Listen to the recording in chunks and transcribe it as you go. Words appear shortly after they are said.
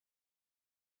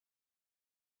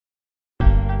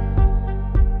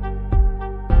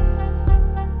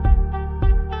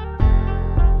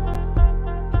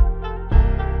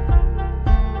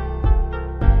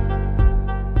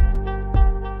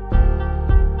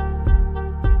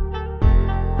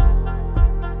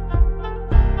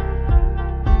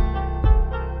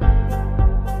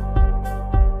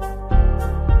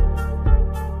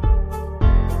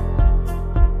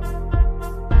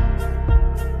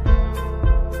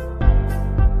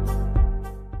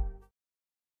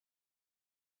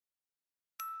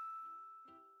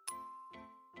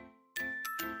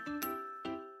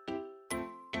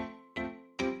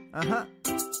I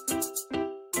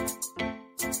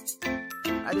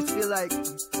just feel like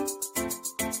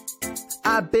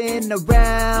I've been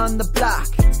around the block,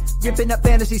 ripping up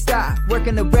fantasy stock,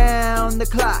 working around the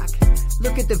clock.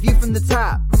 Look at the view from the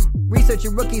top.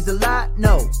 Researching rookies a lot?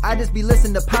 No, I just be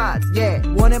listening to pods. Yeah,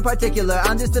 one in particular,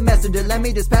 I'm just a messenger. Let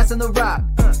me just pass on the rock.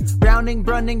 Browning,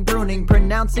 brunning, pruning,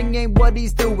 pronouncing ain't what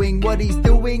he's doing. What he's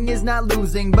doing is not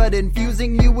losing, but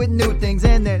infusing you with new things.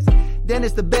 And there's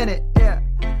Dennis the Bennett, yeah.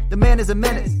 The man is a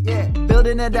menace, yeah.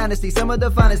 Building a dynasty, some of the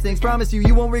finest things. Promise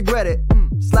you won't regret it.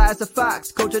 Sly as a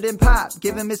fox, cultured in pop.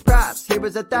 Give him his props. Here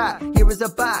is a thought, here is a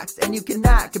box. And you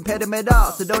cannot compare them at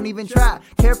all, so don't even try.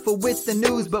 Careful with the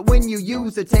news, but when you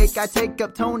use a take, I take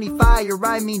up Tony Fire.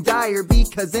 I mean Dyer,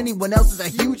 because anyone else is a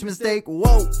huge mistake.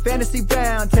 Whoa. Fantasy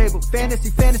round table,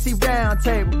 fantasy round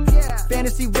table. Yeah.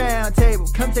 Fantasy round table,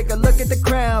 come take a look at the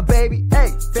crown, baby. Hey,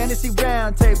 fantasy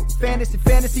round table,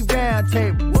 fantasy round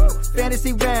table. Woo.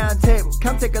 Fantasy round table,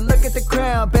 come take a look at the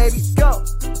crown, baby. Go.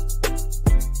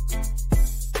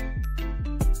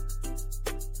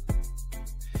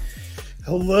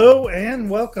 Hello and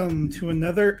welcome to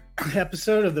another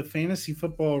episode of the Fantasy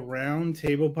Football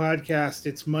Roundtable Podcast.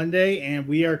 It's Monday and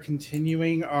we are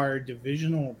continuing our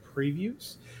divisional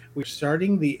previews. We're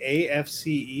starting the AFC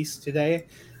East today,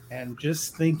 and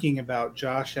just thinking about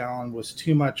Josh Allen was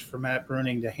too much for Matt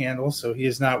Bruning to handle, so he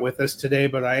is not with us today,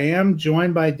 but I am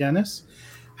joined by Dennis.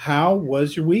 How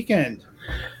was your weekend?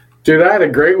 Dude, I had a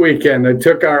great weekend. I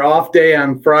took our off day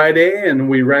on Friday and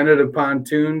we rented a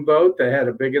pontoon boat that had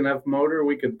a big enough motor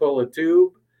we could pull a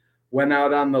tube. Went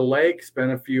out on the lake,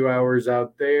 spent a few hours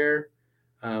out there.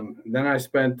 Then I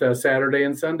spent Saturday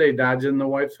and Sunday dodging the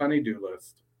wife's honeydew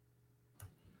list.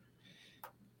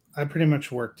 I pretty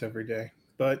much worked every day,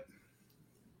 but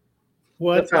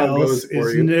what else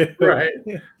is new? Right.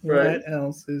 What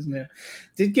else is new?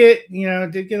 Did get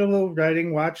a little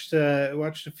writing. Watched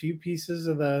a few pieces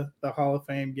of the Hall of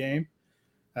Fame game.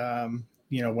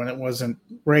 When it wasn't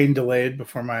rain delayed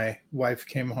before my wife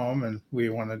came home and we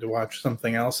wanted to watch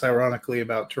something else, ironically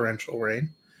about torrential rain.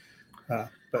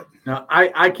 But now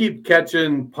I keep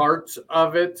catching parts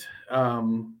of it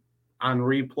on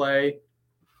replay.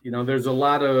 There's a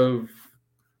lot of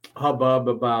hubbub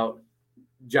about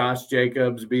Josh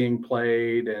Jacobs being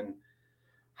played and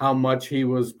how much he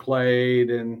was played.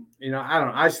 And,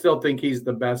 I still think he's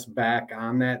the best back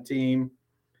on that team.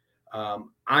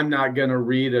 I'm not going to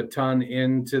read a ton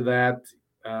into that.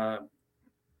 I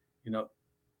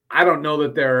don't know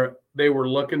that they were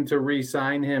looking to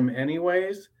re-sign him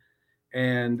anyways.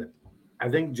 And I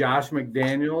think Josh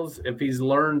McDaniels, if he's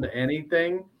learned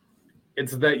anything,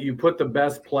 it's that you put the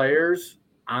best players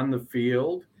on the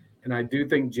field. And I do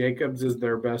think Jacobs is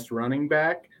their best running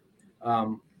back.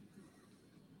 But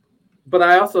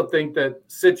I also think that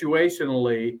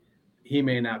situationally, he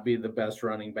may not be the best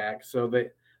running back. So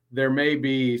that there may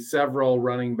be several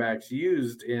running backs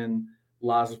used in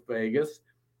Las Vegas.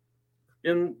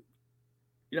 And,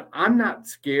 I'm not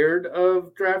scared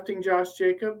of drafting Josh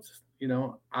Jacobs.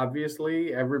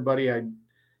 Obviously, everybody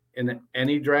in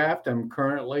any draft, I'm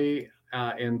currently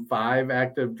in 5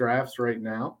 active drafts right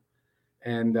now.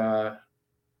 And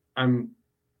I'm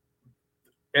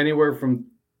anywhere from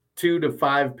 2 to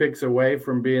 5 picks away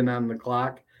from being on the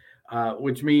clock,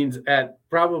 which means at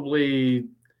probably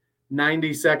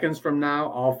 90 seconds from now,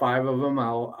 all 5 of them,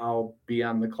 I'll be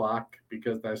on the clock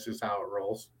because that's just how it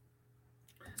rolls.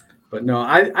 But no,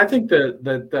 I think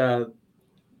that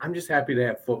I'm just happy to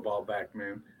have football back,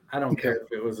 man. I don't care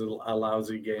if it was a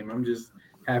lousy game. I'm just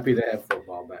happy to have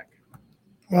football back.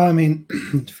 Well, I mean,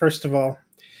 first of all,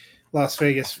 Las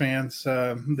Vegas fans,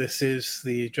 this is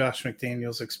the Josh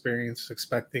McDaniels experience.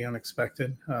 Expect the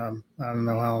unexpected. I don't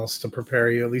know how else to prepare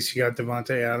you. At least you got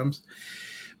Devontae Adams.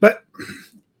 But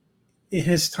in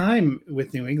his time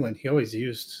with New England, he always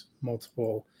used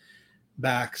multiple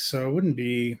backs, so I wouldn't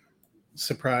be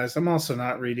surprised. I'm also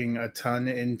not reading a ton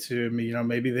into,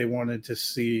 maybe they wanted to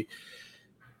see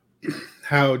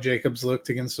how Jacobs looked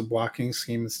against the blocking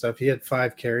scheme and stuff. He had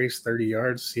 5 carries, 30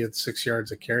 yards. He had 6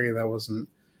 yards a carry. That wasn't,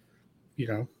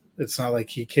 it's not like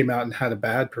he came out and had a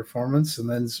bad performance. And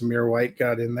then Zamir White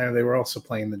got in there. They were also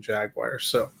playing the Jaguars.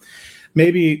 So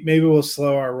maybe we'll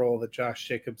slow our roll that Josh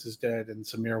Jacobs is dead and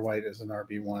Zamir White is an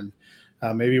RB1.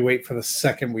 Maybe wait for the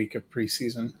second week of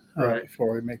preseason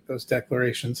before we make those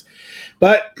declarations.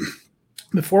 But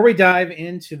before we dive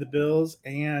into the Bills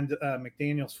and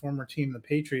McDaniel's former team, the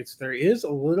Patriots, there is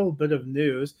a little bit of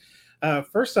news.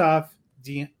 First off,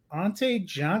 Deontay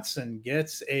Johnson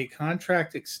gets a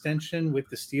contract extension with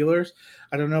the Steelers.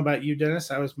 I don't know about you, Dennis.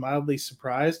 I was mildly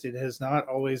surprised. It has not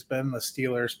always been the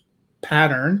Steelers'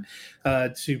 pattern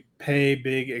to pay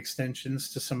big extensions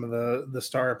to some of the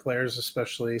star players,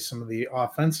 especially some of the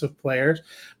offensive players.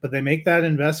 But they make that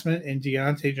investment in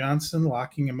Deontay Johnson,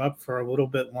 locking him up for a little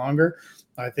bit longer.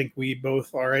 I think we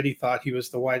both already thought he was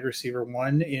the wide receiver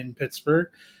one in Pittsburgh.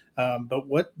 But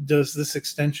what does this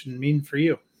extension mean for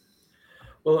you?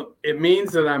 Well, it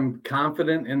means that I'm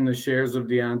confident in the shares of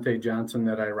Deontay Johnson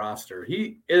that I roster.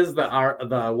 He is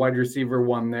the wide receiver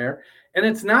one there, and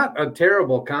it's not a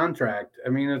terrible contract. I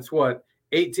mean, it's what,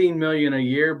 $18 million a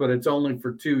year, but it's only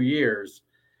for 2 years,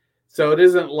 so it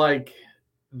isn't like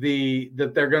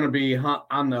that they're going to be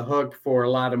on the hook for a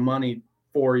lot of money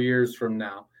 4 years from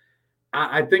now.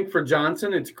 I think for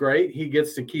Johnson, it's great. He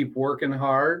gets to keep working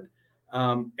hard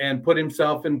and put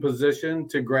himself in position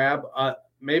to grab a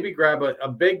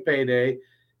big payday.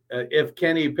 If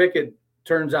Kenny Pickett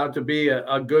turns out to be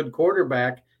a good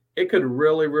quarterback, it could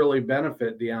really, really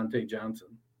benefit Deontay Johnson.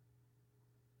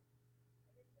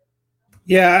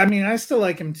 Yeah, I mean, I still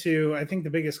like him too. I think the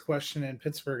biggest question in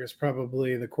Pittsburgh is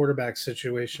probably the quarterback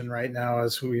situation right now,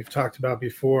 as we've talked about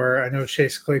before. I know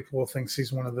Chase Claypool thinks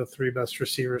he's one of the 3 best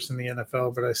receivers in the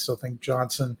NFL, but I still think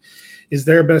Johnson is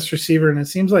their best receiver. And it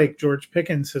seems like George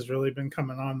Pickens has really been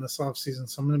coming on this offseason,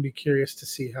 so I'm going to be curious to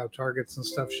see how targets and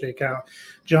stuff shake out.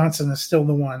 Johnson is still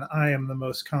the one I am the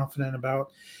most confident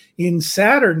about. In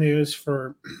sadder news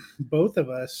for both of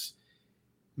us,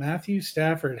 Matthew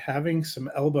Stafford having some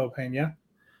elbow pain. Yeah.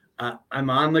 I'm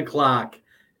on the clock,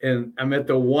 and I'm at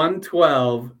the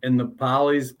 112 in the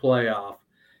Polly's playoff,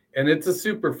 and it's a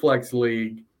super flex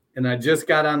league, and I just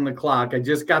got on the clock. I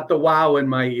just got the wow in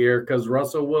my ear because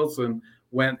Russell Wilson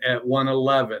went at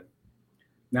 111.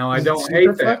 Now, I don't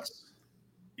hate that.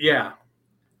 Yeah.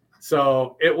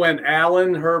 So it went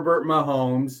Allen, Herbert,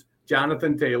 Mahomes,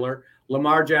 Jonathan Taylor,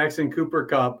 Lamar Jackson, Cooper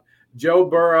Kupp, Joe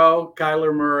Burrow,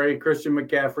 Kyler Murray, Christian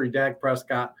McCaffrey, Dak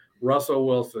Prescott, Russell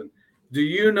Wilson. Do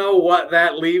you know what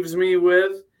that leaves me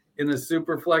with in the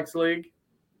super flex league?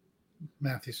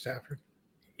 Matthew Stafford.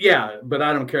 Yeah, but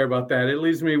I don't care about that. It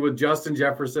leaves me with Justin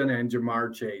Jefferson and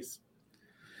Jamar Chase.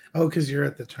 Oh, because you're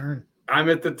at the turn. I'm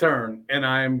at the turn, and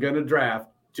I am going to draft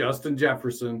Justin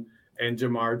Jefferson and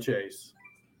Jamar Chase.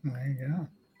 There you go.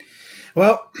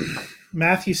 Well,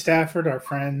 Matthew Stafford, our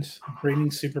friend,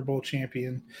 reigning Super Bowl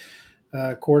champion,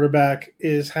 quarterback,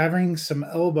 is having some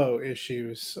elbow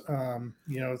issues.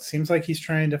 It seems like he's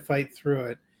trying to fight through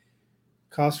it.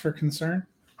 Cause for concern?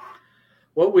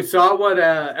 Well, we saw what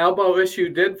elbow issue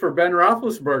did for Ben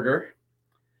Roethlisberger,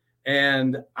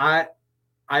 and I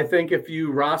think if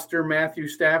you roster Matthew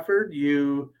Stafford,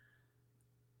 you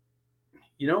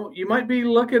might be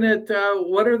looking at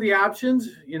what are the options.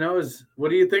 What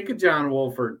do you think of John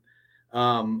Wolford?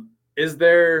 Is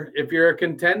there, if you're a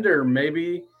contender,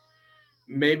 maybe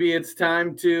it's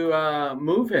time to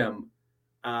move him.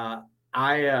 I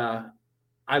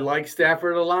like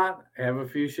Stafford a lot. I have a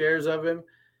few shares of him,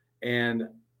 and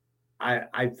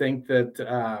I think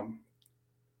that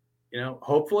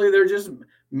hopefully they're just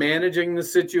managing the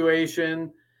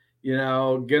situation.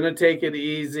 Gonna take it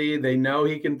easy. They know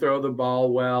he can throw the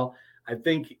ball well. I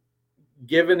think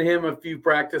giving him a few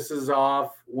practices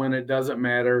off when it doesn't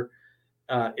matter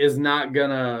isn't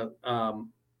gonna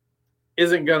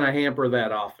hamper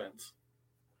that offense.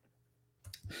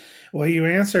 Well, you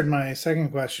answered my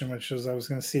second question, which was I was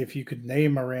going to see if you could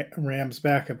name a Rams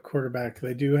backup quarterback.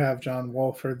 They do have John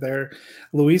Wolford there,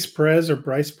 Luis Perez or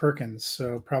Bryce Perkins.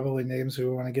 So probably names we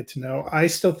want to get to know. I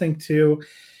still think too,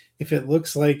 if it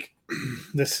looks like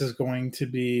this is going to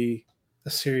be a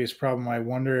serious problem, I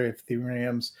wonder if the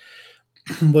Rams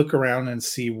look around and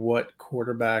see what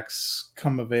quarterbacks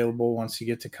come available once you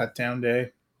get to cut down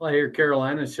day. Well, I hear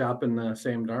Carolina's shopping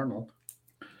Sam Darnold.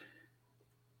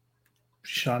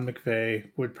 Sean McVay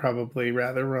would probably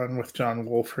rather run with John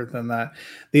Wolford than that.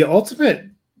 The ultimate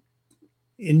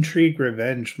intrigue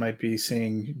revenge might be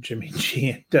seeing Jimmy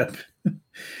G end up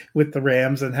with the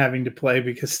Rams and having to play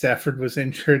because Stafford was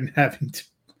injured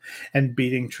and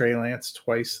beating Trey Lance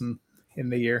twice in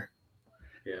the year.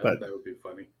 Yeah, but that would be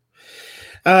funny.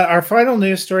 Our final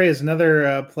news story is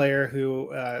another player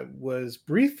who was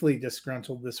briefly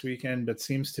disgruntled this weekend, but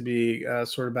seems to be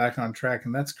sort of back on track,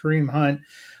 and that's Kareem Hunt.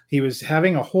 He was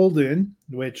having a hold-in,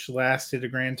 which lasted a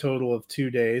grand total of 2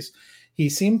 days. He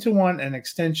seemed to want an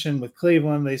extension with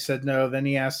Cleveland. They said no. Then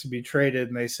he asked to be traded,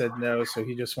 and they said no, so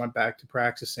he just went back to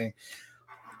practicing.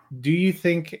 Do you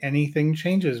think anything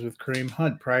changes with Kareem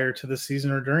Hunt prior to the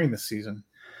season or during the season?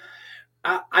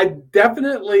 I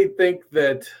definitely think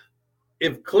that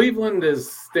if Cleveland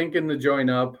is stinking the joint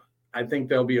up, I think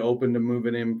they'll be open to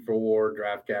moving him for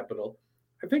draft capital.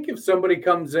 I think if somebody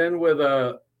comes in with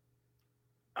a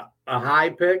high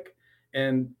pick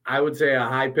And I would say a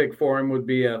high pick for him would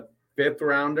be a 5th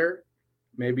rounder,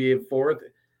 maybe a 4th.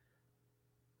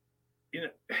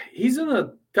 He's in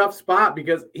a tough spot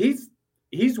because he's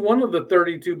one of the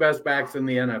 32 best backs in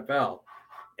the NFL,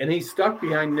 and he's stuck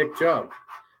behind Nick Chubb,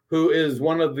 who is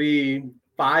one of the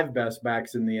 5 best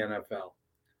backs in the NFL.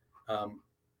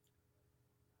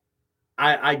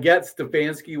 I get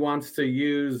Stefanski wants to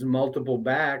use multiple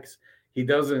backs. He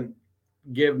doesn't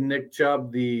give Nick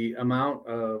Chubb the amount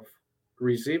of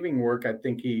receiving work I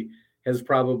think he has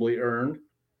probably earned.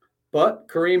 But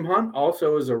Kareem Hunt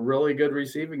also is a really good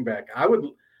receiving back. I would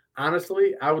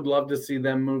love to see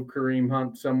them move Kareem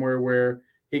Hunt somewhere where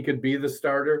he could be the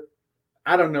starter.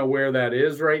 I don't know where that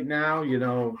is right now.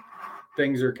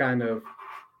 Things are kind of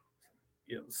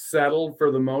settled for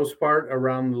the most part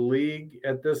around the league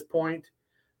at this point.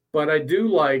 But I do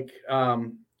like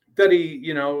that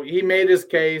he made his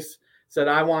case, said,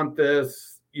 I want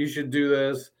this, you should do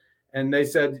this. And they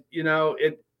said,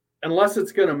 unless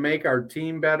it's going to make our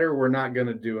team better, we're not going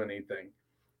to do anything.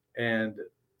 And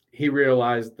he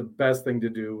realized the best thing to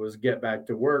do was get back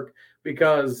to work,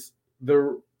 because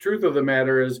the truth of the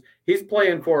matter is he's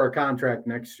playing for a contract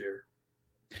next year.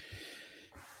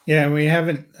 Yeah, we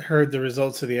haven't heard the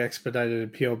results of the expedited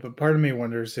appeal, but part of me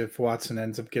wonders if Watson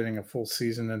ends up getting a full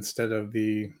season instead of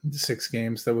the 6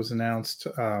 games that was announced.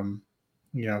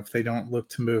 If they don't look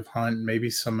to move Hunt, maybe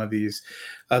some of these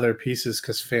other pieces,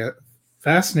 because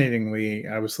fascinatingly,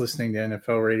 I was listening to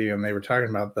NFL radio and they were talking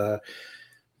about the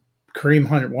Kareem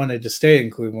Hunt wanted to stay in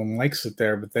Cleveland, likes it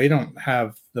there, but they don't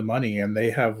have the money, and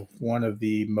they have one of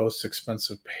the most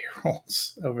expensive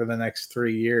payrolls over the next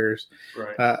 3 years,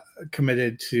 right,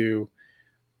 committed to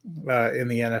in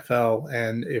the NFL.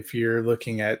 And if you're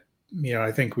looking at, I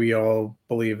think we all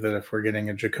believe that if we're getting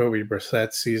a Jacoby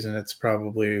Brissett season, it's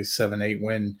probably a 7-8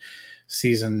 win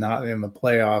season, not in the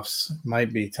playoffs.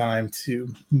 Might be time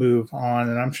to move on.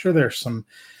 And I'm sure there's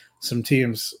some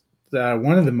teams.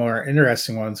 One of the more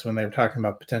interesting ones when they were talking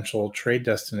about potential trade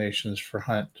destinations for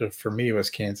Hunt, for me, was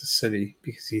Kansas City,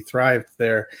 because he thrived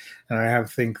there. And I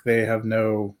think they have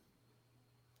no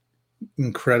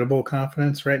incredible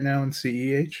confidence right now in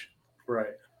CEH. Right.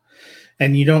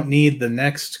 And you don't need the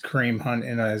next Kareem Hunt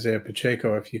in Isaiah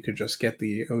Pacheco if you could just get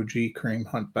the OG Kareem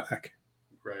Hunt back.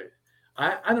 Right.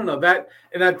 I don't know that.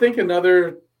 And I think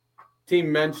another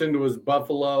team mentioned was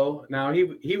Buffalo. Now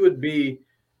he would be,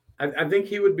 I think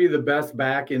he would be the best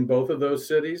back in both of those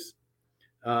cities.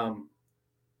 But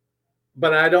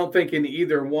I don't think in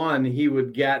either one he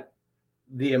would get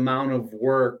the amount of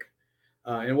work.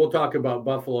 And we'll talk about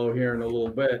Buffalo here in a little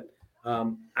bit.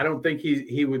 I don't think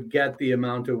he would get the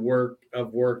amount of work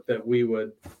that we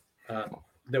would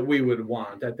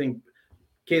want. I think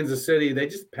Kansas City, they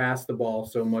just pass the ball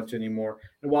so much anymore.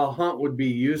 And while Hunt would be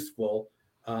useful,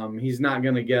 he's not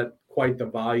going to get quite the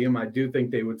volume. I do think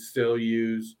they would still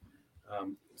use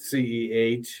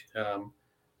CEH.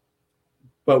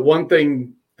 But one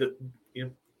thing that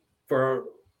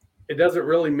it doesn't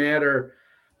really matter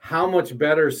how much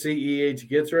better CEH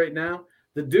gets right now.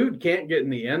 The dude can't get in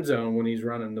the end zone when he's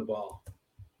running the ball.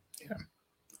 Yeah.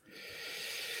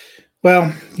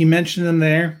 Well, you mentioned them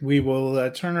there. We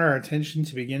will turn our attention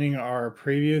to beginning our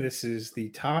preview. This is the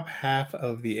top half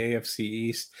of the AFC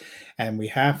East, and we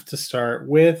have to start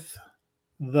with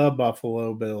the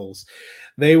Buffalo Bills.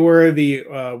 They were the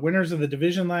winners of the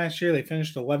division last year. They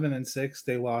finished 11-6.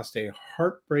 They lost a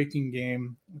heartbreaking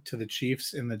game to the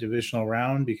Chiefs in the divisional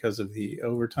round because of the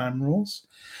overtime rules.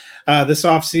 This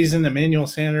offseason, Emmanuel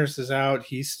Sanders is out.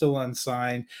 He's still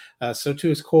unsigned. So too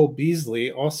is Cole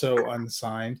Beasley, also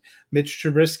unsigned. Mitch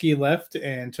Trubisky left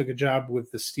and took a job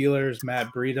with the Steelers. Matt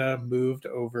Breida moved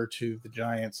over to the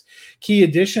Giants. Key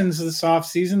additions this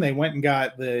offseason, they went and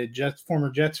got the former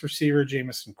Jets receiver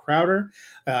Jamison Crowder.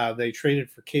 They traded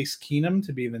for Case Keenum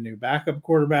to be the new backup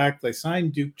quarterback. They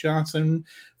signed Duke Johnson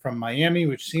from Miami,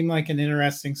 which seemed like an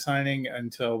interesting signing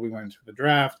until we went to the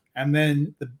draft. And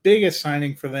then the biggest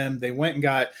signing for them, they went and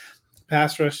got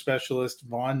pass rush specialist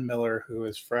Von Miller, who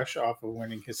is fresh off of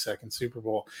winning his second Super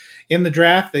Bowl. In the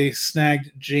draft, they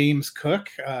snagged James Cook,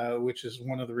 which is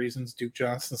one of the reasons Duke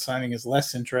Johnson's signing is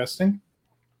less interesting.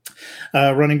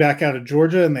 Running back out of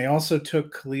Georgia, and they also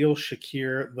took Khalil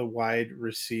Shakir, the wide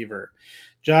receiver.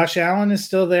 Josh Allen is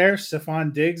still there.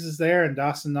 Stephon Diggs is there, and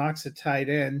Dawson Knox at tight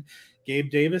end. Gabe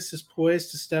Davis is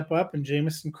poised to step up, and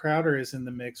Jamison Crowder is in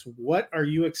the mix. What are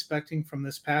you expecting from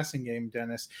this passing game,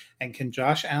 Dennis? And can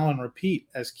Josh Allen repeat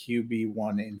as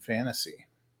QB1 in fantasy?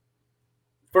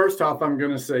 First off, I'm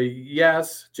going to say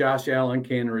yes, Josh Allen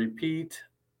can repeat.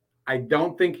 I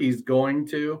don't think he's going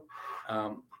to,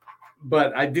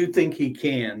 but I do think he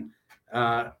can.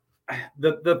 I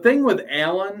the thing with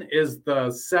Allen is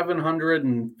the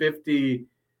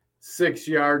 756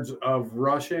 yards of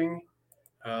rushing.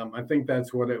 I think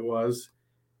that's what it was.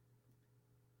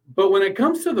 But when it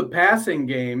comes to the passing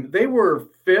game, they were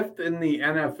 5th in the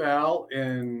NFL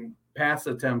in pass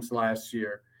attempts last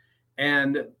year.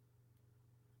 And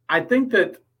I think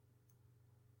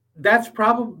that's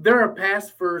probably they're a pass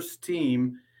first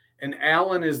team, and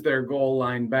Allen is their goal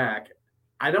line back.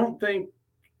 I don't think,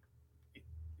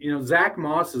 Zach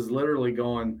Moss is literally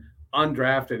going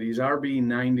undrafted. He's RB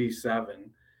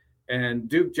 97, and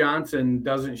Duke Johnson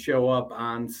doesn't show up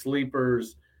on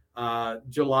Sleeper's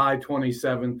July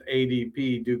 27th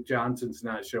ADP. Duke Johnson's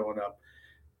not showing up.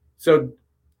 So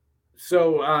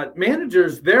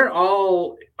managers, they're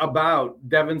all about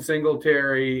Devin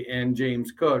Singletary and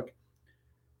James Cook,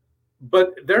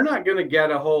 but they're not going to get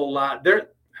a whole lot. I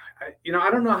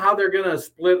don't know how they're going to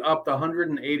split up the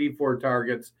 184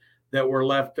 targets that were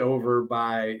left over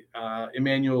by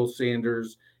Emmanuel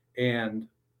Sanders and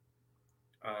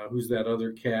who's that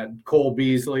other cat? Cole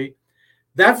Beasley.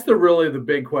 That's really the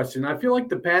big question. I feel like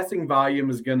the passing volume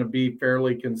is going to be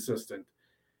fairly consistent.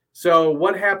 So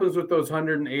what happens with those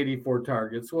 184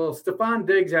 targets? Well, Stephon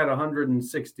Diggs had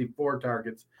 164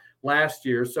 targets last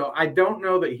year, so I don't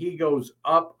know that he goes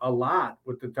up a lot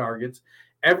with the targets.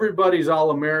 Everybody's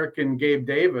All-American Gabe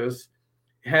Davis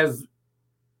has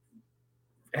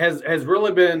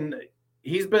really been –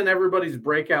 he's been everybody's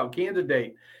breakout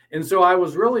candidate. And so I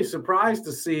was really surprised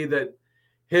to see that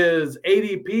his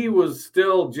ADP was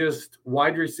still just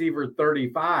wide receiver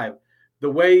 35. The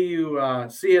way you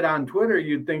see it on Twitter,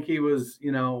 you'd think he was,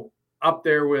 up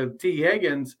there with T.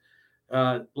 Higgins,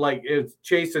 like it's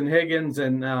Chase and Higgins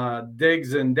and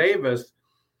Diggs and Davis.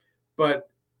 But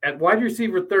at wide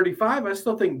receiver 35, I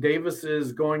still think Davis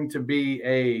is going to be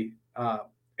a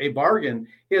bargain.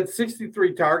 He had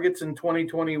 63 targets in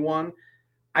 2021.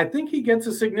 I think he gets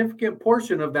a significant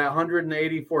portion of that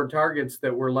 184 targets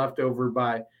that were left over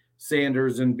by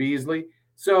Sanders and Beasley.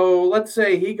 So let's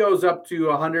say he goes up to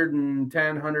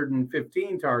 110,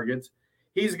 115 targets.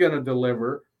 He's going to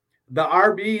deliver. The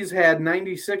RBs had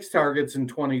 96 targets in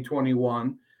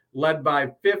 2021, led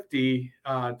by 50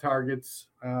 targets.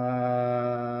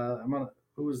 Who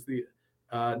was the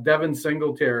Devin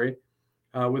Singletary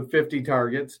with 50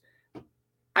 targets.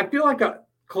 I feel like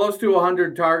close to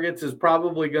 100 targets is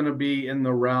probably going to be in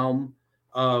the realm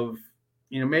of,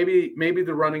 maybe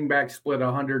the running back split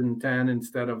 110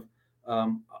 instead of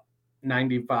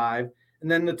 95.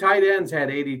 And then the tight ends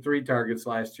had 83 targets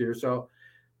last year. So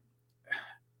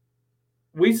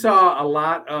we saw a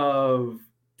lot of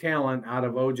talent out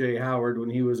of O.J. Howard when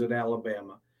he was at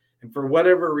Alabama. And for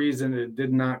whatever reason, it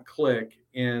did not click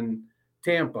in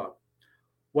Tampa.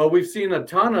 Well, we've seen a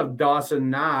ton of Dawson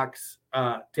Knox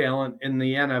talent in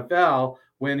the NFL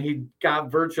when he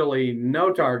got virtually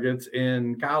no targets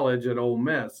in college at Ole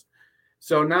Miss.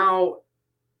 So now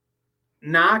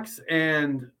Knox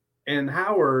and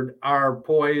Howard are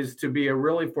poised to be a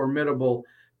really formidable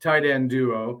tight end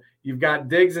duo. You've got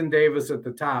Diggs and Davis at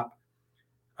the top.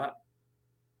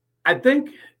 I think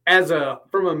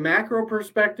from a macro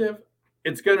perspective,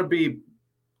 it's going to be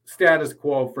status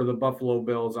quo for the Buffalo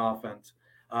Bills offense.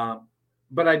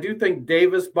 But I do think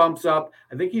Davis bumps up.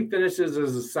 I think he finishes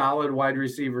as a solid wide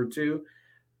receiver too.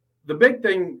 The big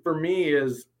thing for me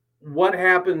is what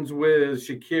happens with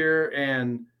Shakir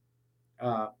and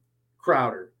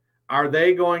Crowder. Are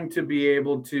they going to be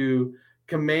able to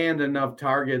command enough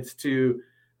targets to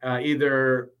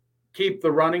either keep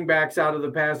the running backs out of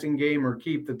the passing game or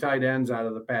keep the tight ends out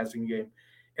of the passing game?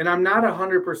 And I'm not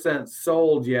 100%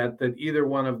 sold yet that either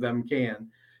one of them can.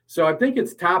 So I think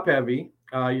it's top heavy.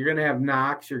 You're going to have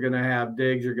Knox, you're going to have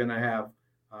Diggs, you're going to have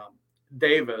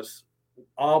Davis,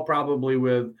 all probably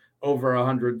with over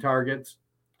 100 targets.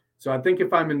 So I think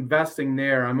if I'm investing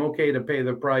there, I'm okay to pay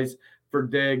the price for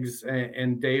Diggs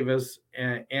and Davis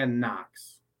and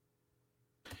Knox.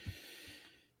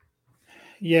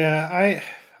 Yeah,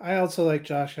 I also like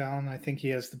Josh Allen. I think he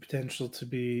has the potential to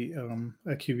be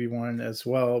a QB1 as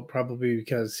well, probably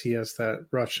because he has that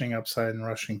rushing upside and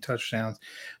rushing touchdowns,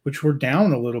 which were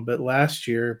down a little bit last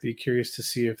year. Be curious to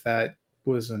see if that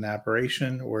was an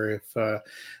aberration or if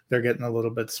they're getting a little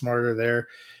bit smarter there.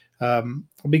 I'll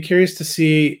be curious to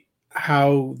see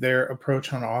how their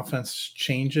approach on offense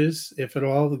changes, if at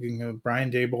all.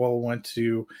 Brian Daboll went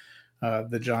to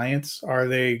the Giants. Are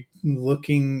they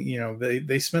looking,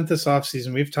 they spent this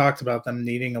offseason, we've talked about them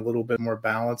needing a little bit more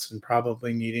balance and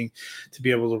probably needing to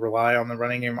be able to rely on the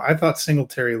running game. I thought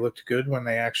Singletary looked good when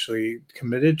they actually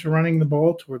committed to running the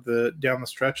ball toward down the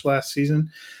stretch last season.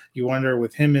 You wonder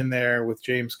with him in there, with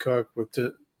James Cook, with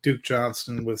Duke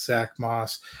Johnson with Zach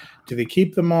Moss. Do they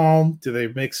keep them all? Do they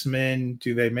mix them in?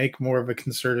 Do they make more of a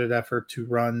concerted effort to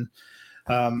run?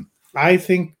 I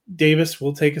think Davis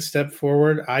will take a step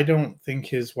forward. I don't think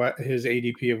his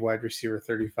ADP of wide receiver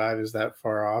 35 is that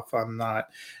far off. I'm not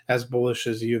as bullish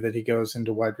as you that he goes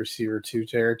into wide receiver 2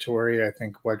 territory. I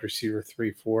think wide receiver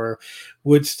 3-4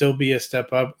 would still be a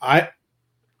step up.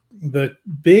 The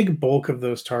big bulk of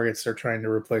those targets they're trying to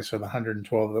replace are the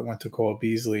 112 that went to Cole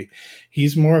Beasley.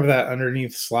 He's more of that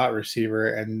underneath slot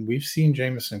receiver, and we've seen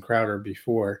Jamison Crowder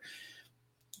before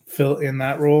fill in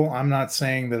that role. I'm not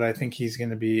saying that I think he's going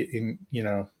to be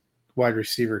in, wide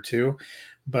receiver 2,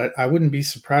 but I wouldn't be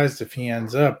surprised if he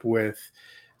ends up with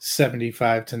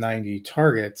 75 to 90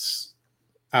 targets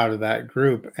out of that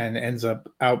group and ends up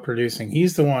outproducing.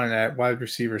 He's the one at wide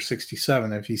receiver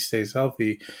 67 if he stays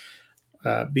healthy.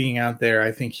 Being out there,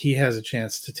 I think he has a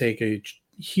chance to take a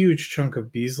huge chunk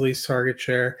of Beasley's target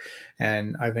share,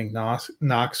 and I think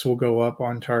Knox will go up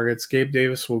on targets. Gabe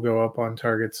Davis will go up on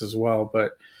targets as well,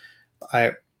 but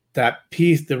the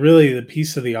piece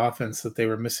of the offense that they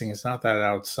were missing is not that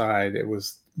outside. It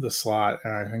was the slot,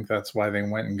 and I think that's why they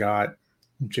went and got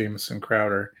Jamison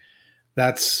Crowder.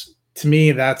 To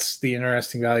me, that's the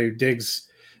interesting value. Diggs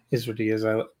is what he is.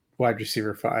 Wide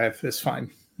receiver 5 is fine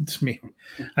to me.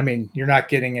 I mean, you're not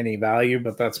getting any value,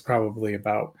 but that's probably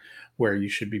about where you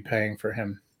should be paying for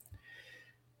him.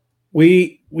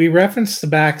 We referenced the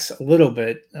backs a little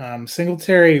bit.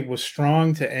 Singletary was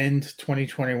strong to end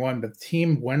 2021, but the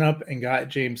team went up and got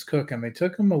James Cook, and they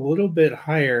took him a little bit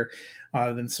higher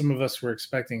than some of us were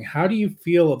expecting. How do you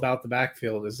feel about the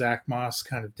backfield? Is Zach Moss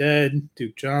kind of dead?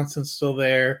 Duke Johnson still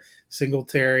there?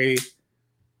 Singletary?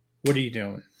 What are you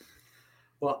doing?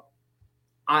 Well,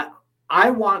 I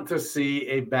want to see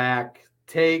a back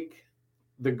take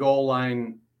the goal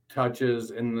line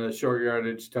touches and the short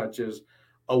yardage touches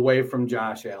away from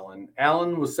Josh Allen.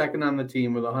 Allen was second on the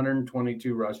team with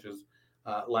 122 rushes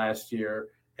last year,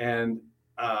 and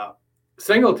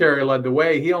Singletary led the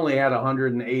way. He only had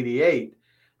 188.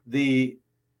 The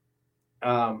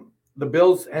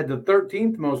Bills had the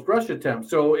 13th most rush attempts,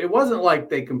 so it wasn't like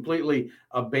they completely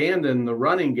abandoned the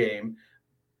running game,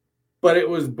 but it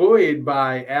was buoyed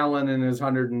by Allen and his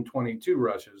 122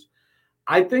 rushes.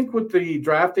 I think with the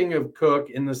drafting of Cook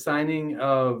and the signing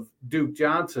of Duke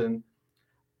Johnson,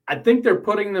 I think they're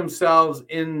putting themselves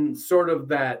in sort of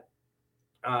that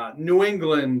New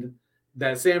England,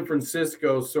 that San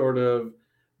Francisco sort of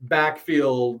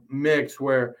backfield mix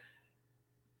where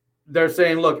they're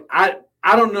saying, look, I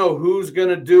don't know who's going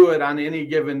to do it on any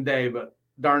given day, but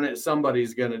darn it,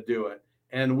 somebody's going to do it.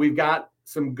 And we've got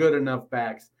some good enough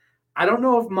backs. I don't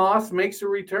know if Moss makes a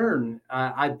return.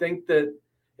 I think that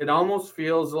it almost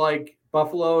feels like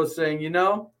Buffalo is saying,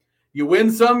 you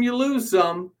win some, you lose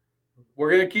some.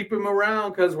 We're going to keep him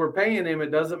around because we're paying him. It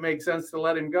doesn't make sense to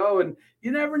let him go. And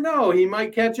you never know. He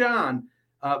might catch on.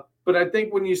 But I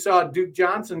think when you saw Duke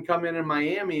Johnson come in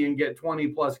Miami and get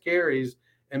 20-plus carries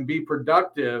and be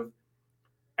productive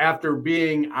after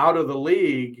being out of the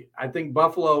league, I think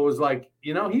Buffalo was like,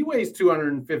 he weighs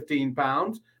 215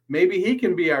 pounds. Maybe he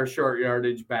can be our short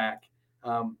yardage back.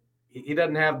 He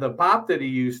doesn't have the pop that he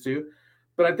used to.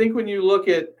 But I think when you look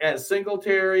at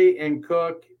Singletary and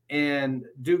Cook and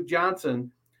Duke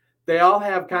Johnson, they all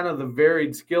have kind of the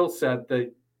varied skill set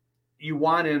that you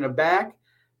want in a back.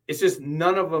 It's just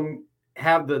none of them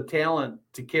have the talent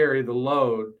to carry the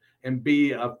load and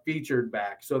be a featured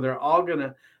back. So they're all going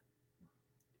to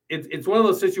 – it's one of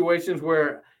those situations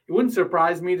where it wouldn't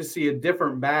surprise me to see a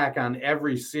different back on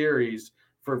every series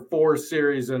for 4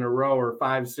 series in a row or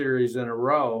 5 series in a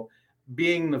row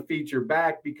being the feature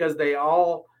back because they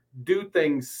all do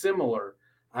things similar.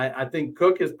 I think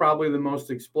Cook is probably the most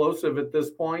explosive at this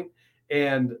point,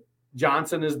 and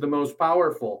Johnson is the most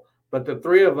powerful. But the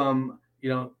three of them,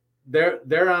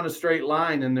 they're on a straight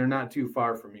line and they're not too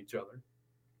far from each other.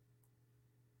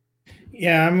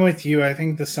 Yeah, I'm with you. I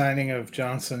think the signing of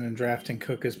Johnson and drafting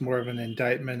Cook is more of an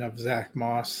indictment of Zach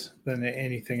Moss than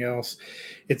anything else.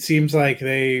 It seems like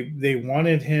they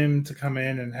wanted him to come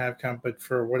in and have but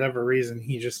for whatever reason,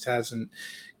 he just hasn't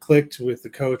clicked with the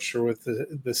coach or with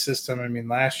the system. I mean,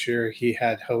 last year he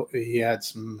had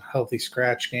some healthy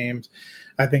scratch games.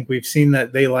 I think we've seen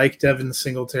that they like Devin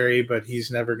Singletary, but he's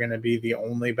never going to be the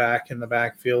only back in the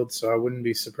backfield. So I wouldn't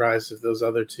be surprised if those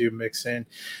other two mix in.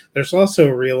 There's also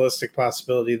a realistic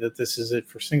possibility that this is it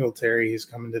for Singletary. He's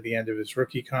coming to the end of his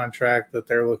rookie contract, that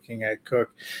they're looking at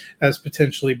Cook as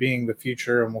potentially being the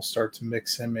future, and we'll start to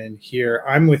mix him in here.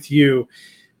 I'm with you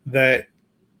that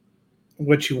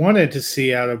what you wanted to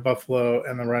see out of Buffalo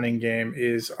and the running game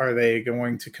is, are they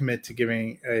going to commit to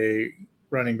giving a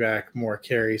running back more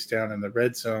carries down in the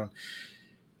red zone.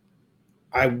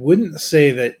 I wouldn't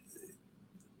say that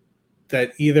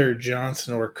either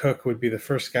Johnson or Cook would be the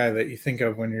first guy that you think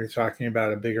of when you're talking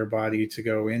about a bigger body to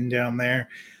go in down there.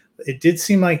 It did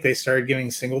seem like they started giving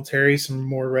Singletary some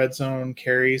more red zone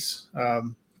carries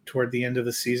toward the end of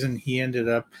the season. He ended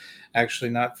up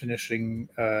actually not finishing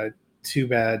too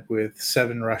bad with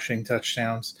 7 rushing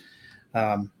touchdowns.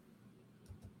 But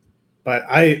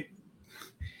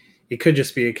it could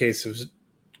just be a case of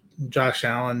Josh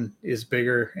Allen is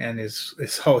bigger and is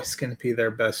always going to be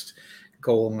their best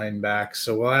goal line back.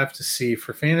 So we'll have to see.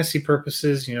 For fantasy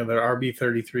purposes, the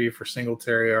RB33 for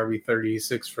Singletary,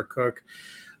 RB36 for Cook.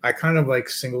 I kind of like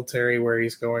Singletary where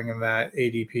he's going in that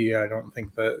ADP. I don't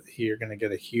think that you're going to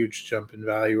get a huge jump in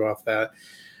value off that.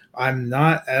 I'm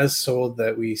not as sold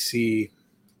that we see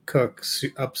Cook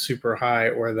up super high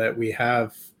or that we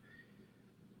have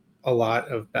a lot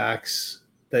of backs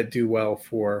that do well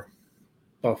for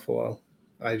Buffalo.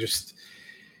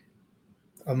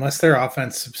 Unless their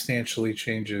offense substantially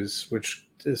changes, which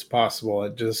is possible,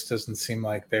 it just doesn't seem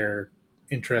like they're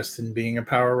interested in being a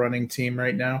power running team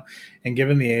right now. And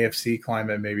given the AFC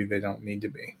climate, maybe they don't need to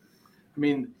be. I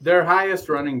mean, their highest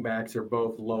running backs are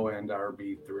both low end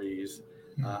RB3s.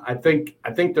 I think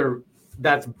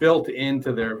that's built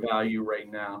into their value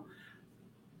right now.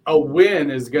 A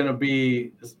win is going to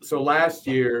be, so last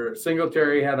year,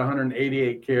 Singletary had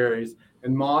 188 carries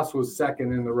and Moss was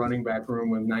second in the running back room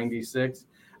with 96.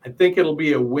 I think it'll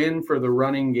be a win for the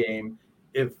running game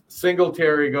if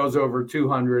Singletary goes over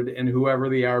 200 and whoever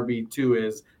the RB2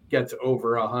 is gets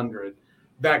over 100.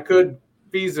 That could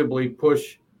feasibly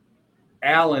push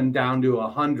Allen down to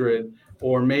 100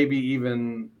 or maybe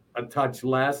even a touch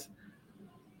less.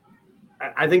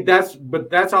 I think that's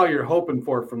all you're hoping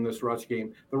for from this rush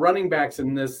game. The running backs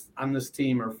on this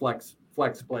team are flex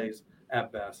plays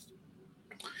at best.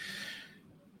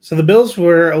 So the Bills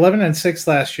were 11-6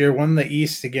 last year, won the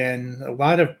East again. A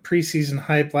lot of preseason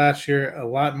hype last year, a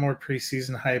lot more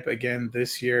preseason hype again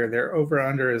this year. Their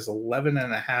over-under is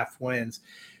 11.5 wins.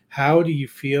 How do you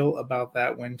feel about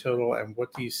that win total, and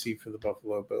what do you see for the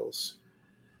Buffalo Bills?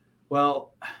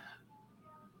 Well,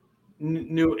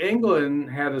 New England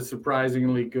had a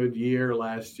surprisingly good year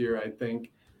last year, I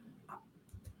think.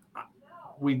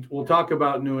 We'll talk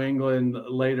about New England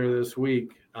later this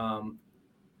week.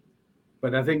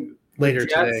 But I think later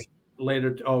today.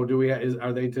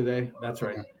 Are they today? That's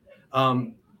right.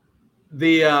 I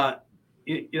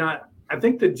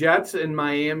think the Jets in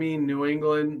Miami, New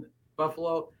England,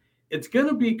 Buffalo, it's going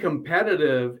to be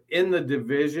competitive in the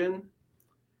division.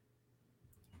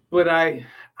 But I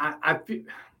feel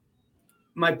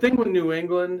my thing with New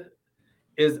England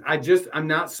is I'm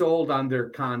not sold on their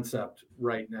concept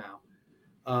right now.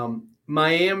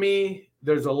 Miami,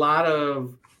 there's a lot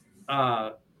of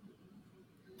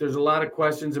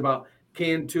questions about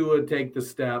can Tua take the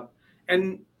step,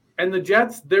 and the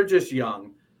Jets, they're just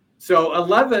young. So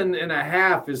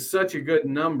 11.5 is such a good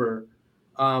number.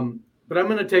 But I'm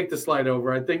going to take the slide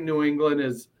over. I think New England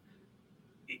is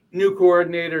new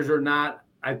coordinators or not.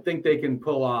 I think they can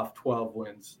pull off 12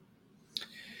 wins.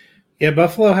 Yeah,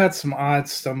 Buffalo had some odd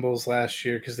stumbles last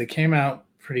year because they came out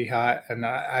pretty hot, and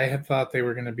I had thought they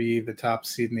were going to be the top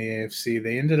seed in the AFC.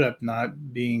 They ended up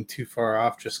not being too far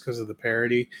off just because of the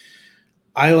parity.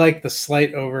 I like the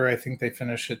slight over. I think they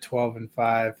finished at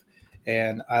 12-5,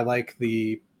 and I like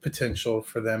the potential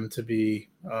for them to be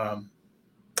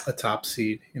a top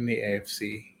seed in the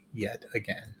AFC yet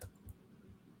again.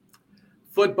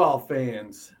 Football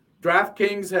fans,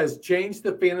 DraftKings has changed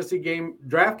the fantasy game.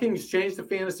 DraftKings changed the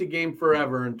fantasy game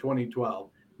forever in 2012.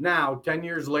 Now, 10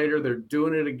 years later, they're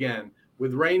doing it again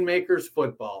with Rainmakers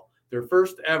Football, their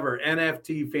first ever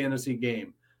NFT fantasy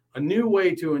game. A new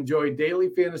way to enjoy daily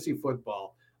fantasy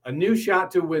football, a new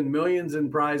shot to win millions in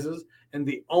prizes, and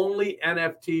the only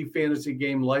NFT fantasy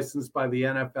game licensed by the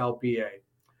NFLPA.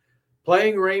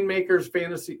 Playing Rainmakers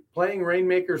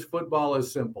Football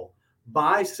is simple.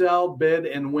 Buy, sell, bid,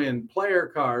 and win player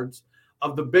cards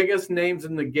of the biggest names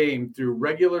in the game through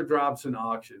regular drops and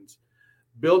auctions.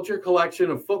 Build your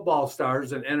collection of football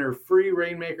stars and enter free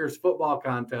Rainmakers football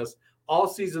contests all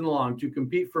season long to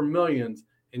compete for millions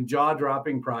in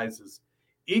jaw-dropping prizes.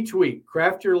 Each week,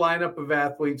 craft your lineup of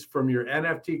athletes from your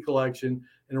NFT collection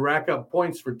and rack up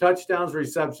points for touchdowns,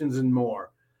 receptions, and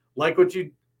more.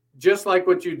 Just like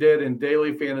what you did in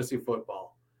daily fantasy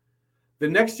football. The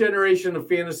next generation of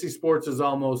fantasy sports is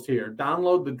almost here.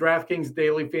 Download the DraftKings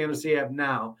Daily Fantasy app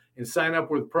now and sign up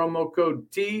with promo code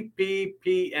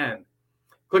TPPN.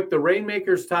 Click the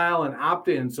Rainmakers tile and opt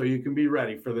in so you can be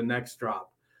ready for the next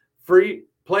drop.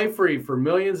 Play free for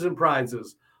millions in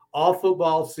prizes all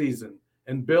football season.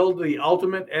 and build the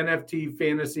ultimate NFT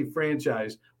fantasy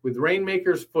franchise with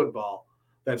Rainmakers Football.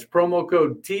 That's promo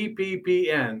code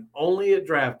TPPN only at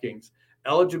DraftKings.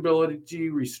 Eligibility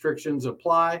restrictions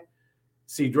apply.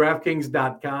 See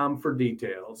DraftKings.com for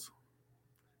details.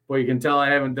 Well, you can tell I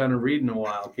haven't done a read in a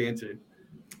while, can't you?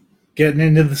 Getting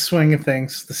into the swing of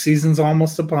things. The season's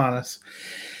almost upon us.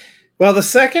 Well, the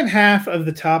second half of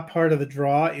the top part of the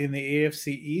draw in the AFC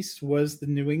East was the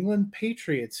New England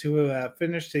Patriots, who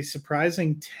finished a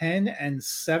surprising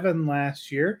 10-7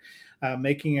 last year,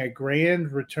 making a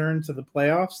grand return to the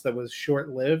playoffs that was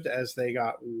short-lived as they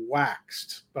got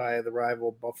waxed by the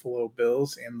rival Buffalo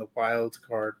Bills in the wild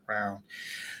card round.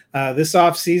 This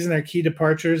offseason, their key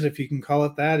departures, if you can call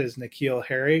it that, is N'Keal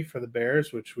Harry for the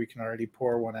Bears, which we can already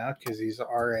pour one out because he's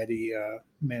already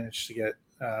managed to get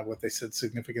what they said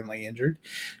significantly injured.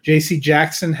 J.C.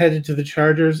 Jackson headed to the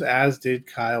Chargers, as did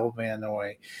Kyle Van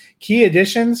Noy. Key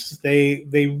additions,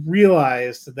 they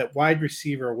realized that wide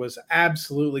receiver was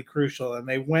absolutely crucial, and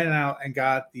they went out and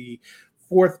got the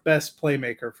fourth best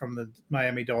playmaker from the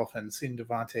Miami Dolphins in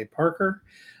Devontae Parker,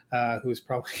 who's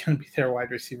probably going to be their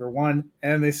wide receiver one,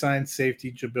 and they signed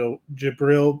safety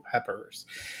Jabril Peppers.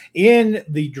 In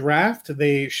the draft,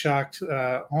 they shocked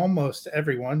almost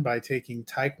everyone by taking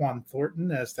Tyquan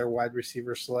Thornton as their wide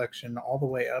receiver selection all the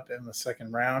way up in the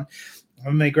second round.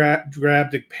 And they grabbed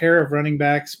a pair of running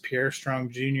backs, Pierre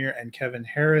Strong Jr. and Kevin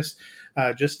Harris,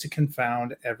 just to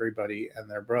confound everybody and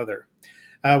their brother.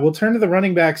 We'll turn to the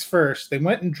running backs first. They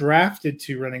went and drafted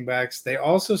 2 running backs. They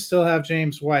also still have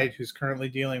James White, who's currently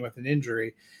dealing with an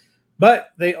injury. But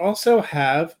they also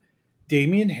have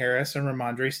Damian Harris and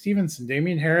Ramondre Stevenson.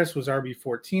 Damian Harris was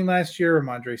RB14 last year.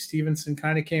 Ramondre Stevenson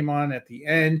kind of came on at the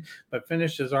end, but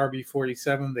finished as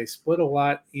RB47. They split a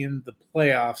lot in the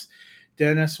playoffs.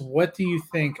 Dennis, what do you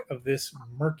think of this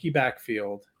murky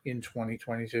backfield in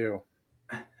 2022?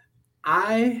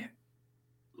 I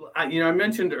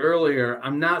mentioned earlier,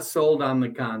 I'm not sold on the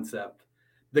concept.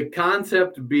 The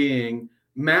concept being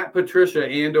Matt Patricia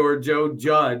and or Joe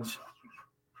Judge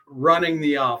running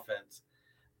the offense.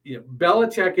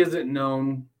 Belichick isn't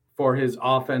known for his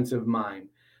offensive mind.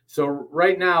 So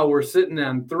right now we're sitting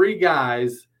on 3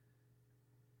 guys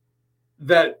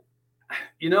that,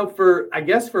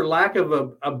 for lack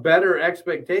of a better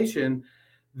expectation,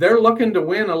 they're looking to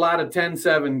win a lot of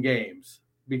 10-7 games,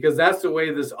 because that's the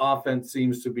way this offense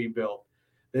seems to be built.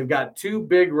 They've got 2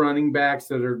 big running backs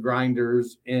that are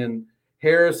grinders in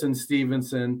Harris and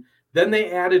Stevenson. Then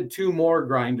they added 2 more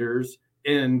grinders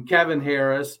in Kevin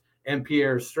Harris and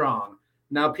Pierre Strong.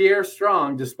 Now, Pierre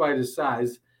Strong, despite his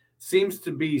size, seems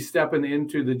to be stepping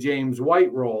into the James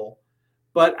White role.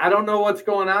 But I don't know what's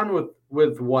going on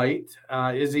with White.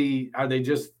 Are they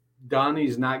just done?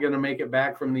 He's not going to make it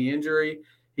back from the injury.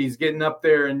 He's getting up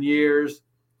there in years.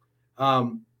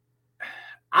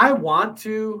 I want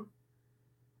to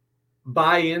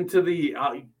buy into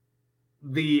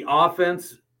the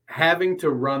offense having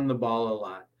to run the ball a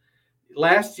lot.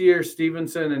 Last year,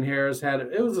 Stevenson and Harris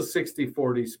it was a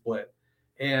 60-40 split.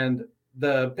 And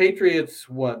the Patriots,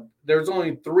 there's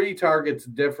only 3 targets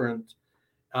difference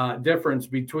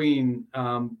between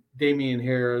Damian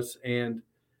Harris and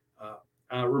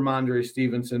Ramondre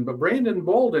Stevenson. But Brandon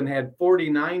Bolden had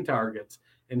 49 targets,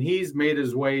 and he's made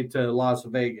his way to Las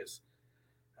Vegas.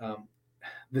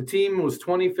 The team was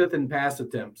 25th in pass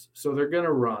attempts, so they're going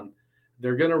to run.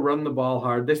 They're going to run the ball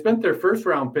hard. They spent their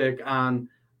first-round pick on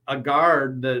a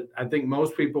guard that I think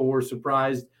most people were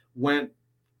surprised went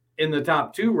in the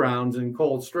top 2 rounds in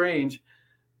Cole Strange.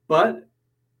 But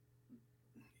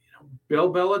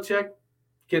Bill Belichick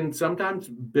can sometimes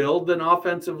build an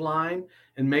offensive line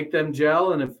and make them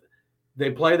gel. And if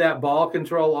they play that ball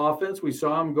control offense, we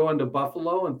saw him go into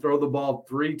Buffalo and throw the ball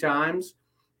 3 times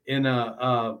in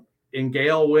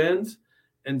Gale wins.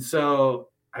 And so,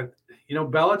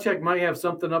 Belichick might have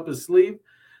something up his sleeve.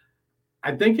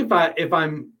 I think if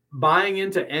I'm buying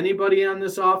into anybody on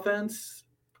this offense,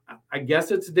 I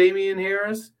guess it's Damian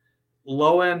Harris,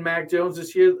 low end Mac Jones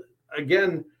this year.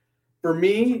 Again, for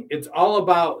me, it's all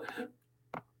about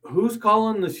who's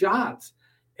calling the shots.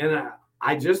 And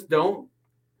I just don't,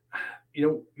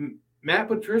 Matt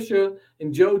Patricia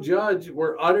and Joe Judge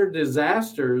were utter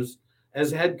disasters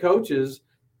as head coaches.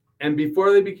 And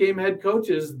before they became head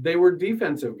coaches, they were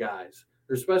defensive guys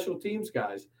or special teams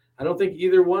guys. I don't think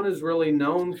either one is really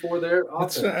known for their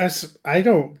offense. I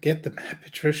don't get the Matt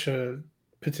Patricia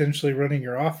potentially running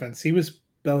your offense. He was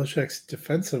Belichick's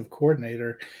defensive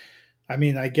coordinator. I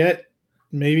mean, I get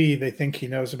maybe they think he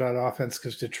knows about offense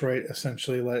because Detroit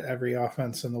essentially let every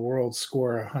offense in the world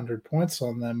score 100 points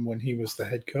on them when he was the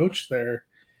head coach there.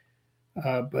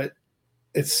 But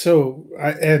it's so,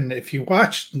 and if you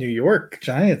watch New York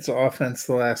Giants offense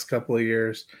the last couple of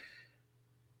years,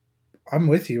 I'm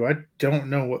with you. I don't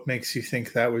know what makes you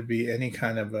think that would be any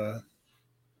kind of a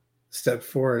step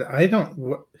forward. I don't.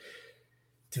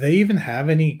 Do they even have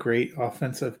any great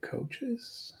offensive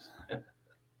coaches? I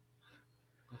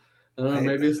don't know.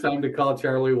 Maybe it's time to call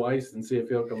Charlie Weiss and see if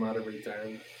he'll come out of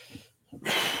retirement.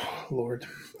 Lord.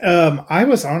 I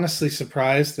was honestly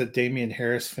surprised that Damian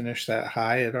Harris finished that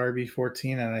high at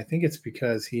RB14, and I think it's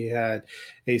because he had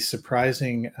a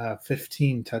surprising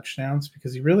 15 touchdowns,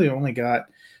 because he really only got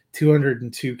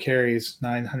 202 carries,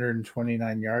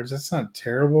 929 yards. That's not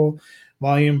terrible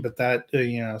volume, but that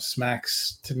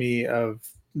smacks to me of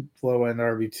low end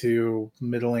RB2,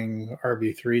 middling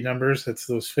RB3 numbers. It's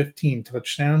those 15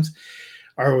 touchdowns.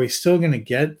 Are we still going to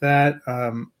get that?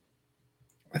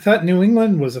 I thought New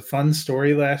England was a fun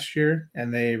story last year,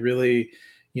 and they really,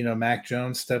 Mac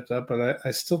Jones stepped up, but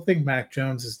I still think Mac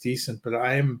Jones is decent, but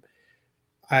I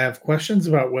have questions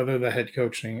about whether the head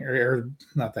coaching or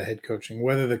not the head coaching,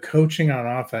 whether the coaching on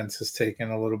offense has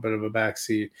taken a little bit of a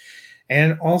backseat.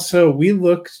 And also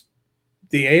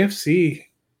the AFC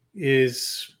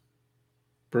is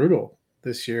brutal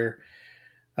this year.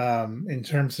 In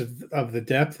terms of the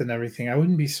depth and everything. I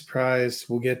wouldn't be surprised,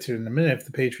 we'll get to it in a minute, if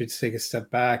the Patriots take a step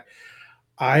back.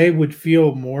 I would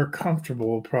feel more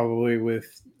comfortable probably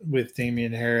with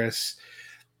Damian Harris,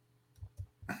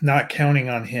 not counting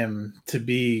on him to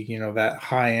be, that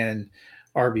high-end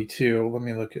RB2. Let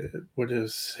me look at it. What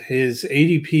is his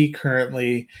ADP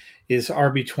currently is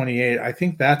RB28. I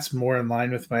think that's more in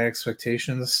line with my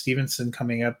expectations. Stevenson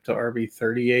coming up to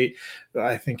RB38.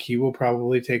 I think he will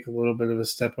probably take a little bit of a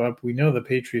step up. We know the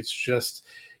Patriots just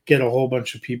get a whole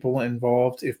bunch of people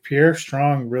involved. If Pierre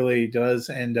Strong really does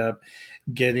end up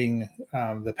getting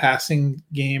the passing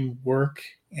game work,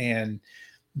 and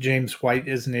James White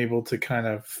isn't able to kind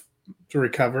of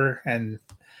recover, and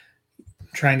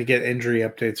trying to get injury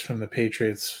updates from the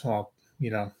Patriots, well,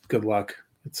 good luck.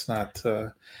 It's not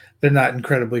they're not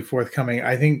incredibly forthcoming.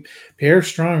 I think Pierre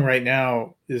Strong right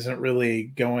now isn't really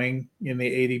going in the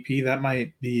ADP. That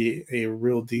might be a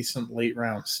real decent late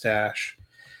round stash.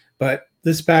 But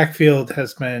this backfield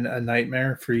has been a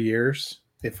nightmare for years.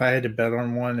 If I had to bet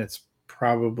on one, it's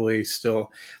probably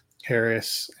still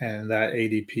Harris, and that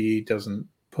ADP doesn't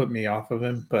put me off of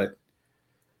him, but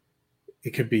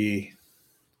it could be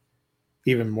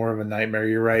even more of a nightmare.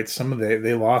 You're right.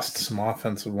 They lost some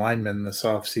offensive linemen this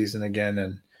offseason again,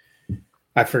 and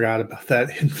I forgot about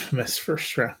that infamous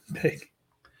first round pick.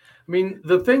 I mean,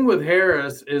 the thing with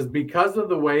Harris is because of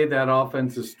the way that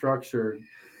offense is structured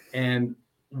and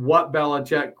what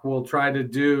Belichick will try to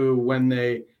do when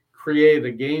they create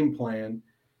a game plan,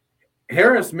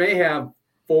 Harris may have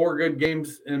 4 good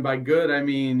games, and by good, I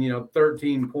mean,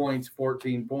 13 points,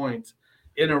 14 points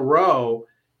in a row,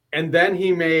 and then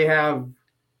he may have,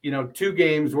 2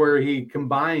 games where he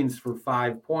combines for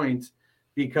 5 points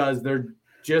because they're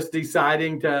just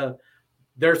deciding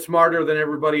they're smarter than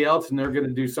everybody else, and they're going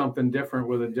to do something different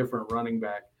with a different running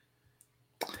back.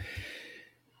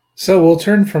 So we'll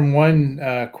turn from one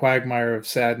quagmire of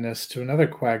sadness to another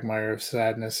quagmire of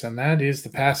sadness, and that is the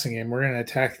passing game. We're going to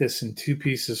attack this in 2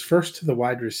 pieces. First, to the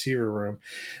wide receiver room.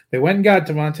 They went and got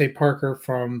Devontae Parker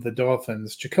from the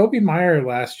Dolphins. Jacoby Meyer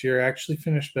last year actually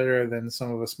finished better than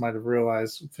some of us might have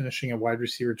realized, finishing at wide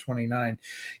receiver 29.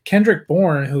 Kendrick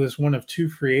Bourne, who is one of 2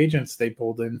 free agents they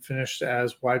pulled in, finished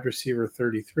as wide receiver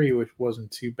 33, which wasn't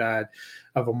too bad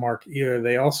of a mark either.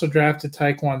 They also drafted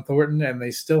Tyquan Thornton, and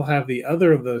they still have the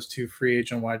other of those 2 free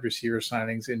agent wide receiver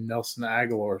signings in Nelson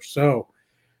Aguilar. So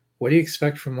what do you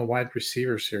expect from the wide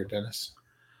receivers here, Dennis?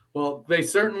 Well, they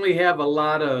certainly have a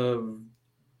lot of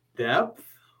depth.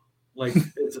 Like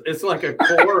it's like a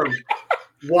core of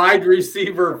wide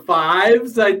receiver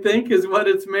 5s, I think, is what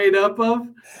it's made up of.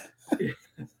 If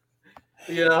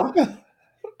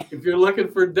you're looking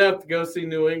for depth, go see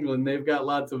New England. They've got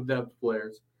lots of depth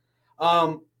players.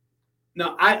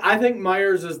 No, I think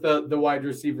Myers is the wide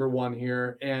receiver 1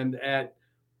 here, and at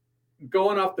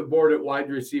going off the board at wide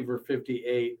receiver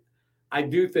 58, I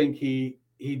do think he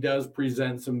does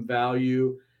present some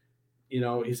value.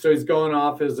 So he's going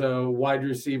off as a wide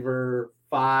receiver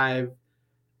 5.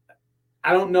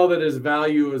 I don't know that his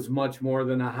value is much more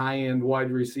than a high-end wide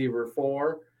receiver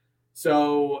 4.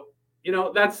 So,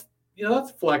 that's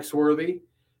flex worthy.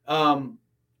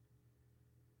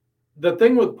 The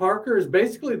thing with Parker is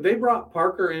basically they brought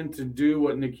Parker in to do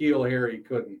what N'Keal Harry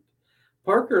couldn't.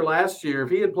 Parker last year,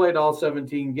 if he had played all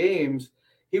 17 games,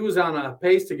 he was on a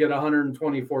pace to get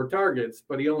 124 targets,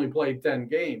 but he only played 10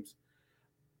 games.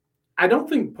 I don't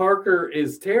think Parker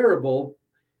is terrible.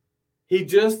 He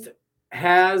just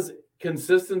has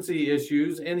consistency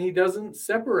issues, and he doesn't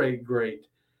separate great.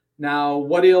 Now,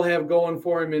 what he'll have going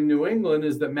for him in New England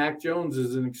is that Mac Jones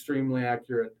is an extremely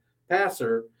accurate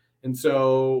passer, and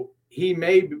so he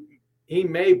may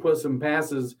put some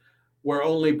passes where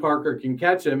only Parker can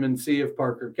catch him and see if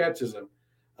Parker catches him.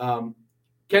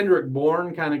 Kendrick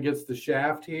Bourne kind of gets the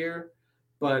shaft here,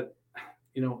 but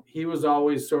he was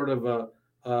always sort of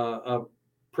a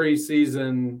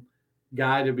preseason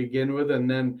guy to begin with, and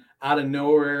then out of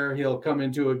nowhere he'll come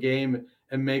into a game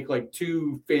and make like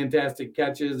 2 fantastic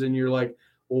catches, and you're like,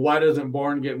 well, why doesn't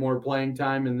Bourne get more playing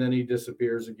time? And then he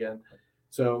disappears again.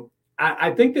 So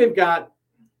I think they've got.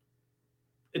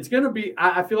 It's going to be.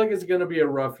 I feel like it's going to be a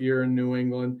rough year in New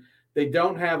England. They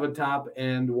don't have a top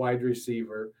end wide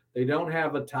receiver. They don't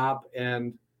have a top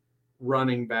end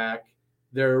running back.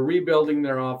 They're rebuilding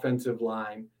their offensive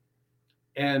line.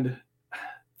 And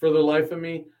for the life of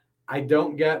me, I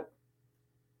don't get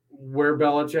where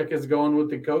Belichick is going with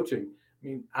the coaching. I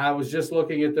mean, I was just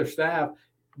looking at their staff.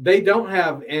 They don't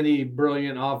have any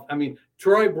brilliant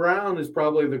Troy Brown is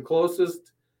probably the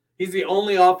closest. He's the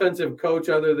only offensive coach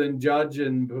other than Judge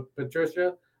and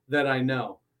Patricia that I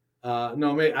know.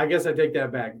 I guess I take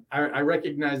that back. I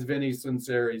recognize Vinny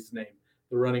Sunseri's name,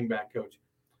 the running back coach.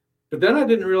 But then I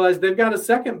didn't realize they've got a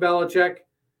second Belichick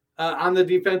on the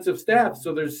defensive staff.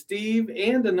 So there's Steve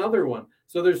and another one.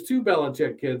 So there's 2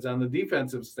 Belichick kids on the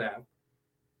defensive staff.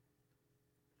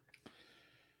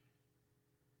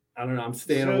 I don't know. I'm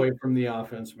staying away from the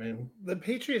offense, man. The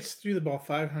Patriots threw the ball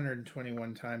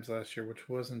 521 times last year, which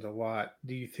wasn't a lot.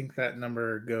 Do you think that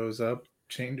number goes up,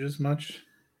 changes much?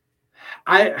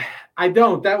 I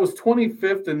don't. That was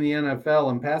 25th in the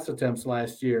NFL in pass attempts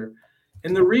last year.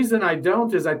 And the reason I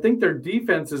don't is I think their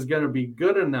defense is going to be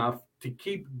good enough to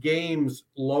keep games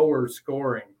lower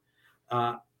scoring.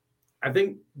 I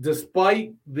think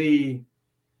despite the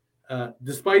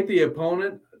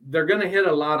opponent, they're going to hit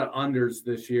a lot of unders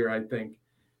this year, I think.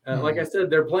 Like I said,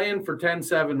 they're playing for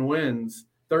 10-7 wins,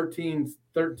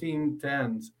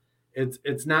 13-10s.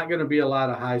 It's not going to be a lot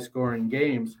of high-scoring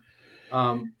games.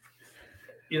 Jones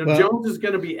is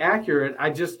going to be accurate.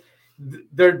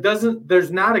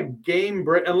 There's not a game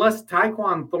break unless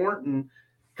Tyquan Thornton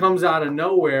comes out of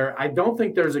nowhere. I don't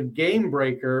think there's a game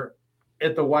breaker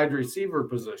at the wide receiver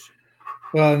position.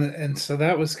 Well, and so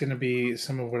that was going to be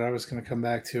some of what I was going to come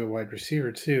back to a wide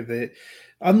receiver too. That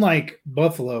unlike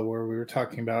Buffalo, where we were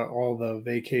talking about all the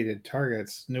vacated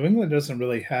targets, New England doesn't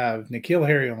really have. N'Keal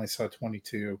Harry only saw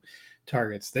 22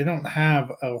 targets. They don't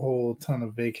have a whole ton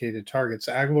of vacated targets.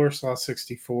 Aguilar saw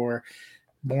 64.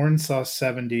 Bourne saw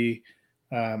 70.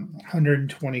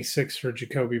 126 for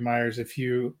Jacoby Myers. If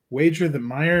you wager that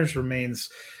Myers remains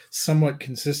somewhat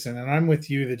consistent, and I'm with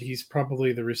you that he's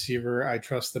probably the receiver I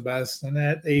trust the best, and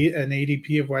at an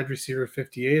ADP of wide receiver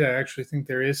 58, I actually think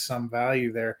there is some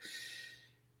value there.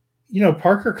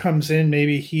 Parker comes in,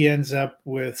 maybe he ends up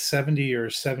with 70 or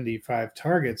 75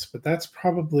 targets, but that's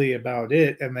probably about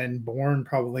it. And then Bourne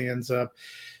probably ends up,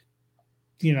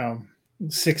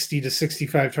 60 to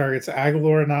 65 targets.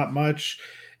 Aguilar, not much.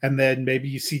 And then maybe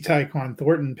you see Tyquan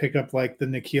Thornton pick up like the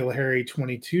N'Keal Harry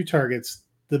 22 targets.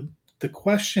 The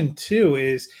question, too,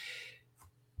 is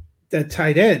that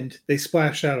tight end, they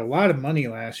splashed out a lot of money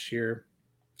last year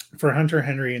for Hunter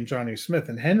Henry and Jonnu Smith.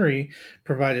 And Henry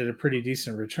provided a pretty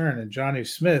decent return, and Jonnu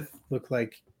Smith looked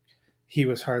like he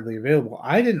was hardly available.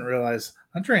 I didn't realize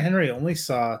Hunter Henry only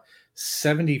saw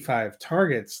 75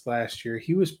 targets last year.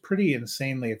 He was pretty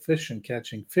insanely efficient,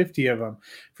 catching 50 of them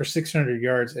for 600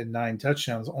 yards and 9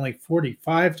 touchdowns, only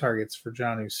 45 targets for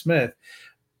Jonnu Smith.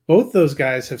 Both those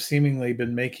guys have seemingly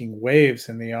been making waves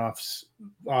in the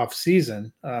off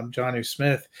season. Jonnu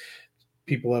Smith,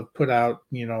 people have put out,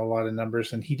 a lot of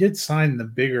numbers, and he did sign the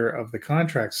bigger of the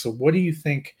contracts. So what do you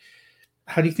think?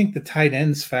 How do you think the tight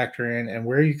ends factor in, and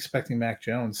where are you expecting Mac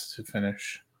Jones to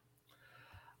finish?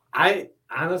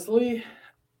 Honestly,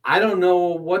 I don't know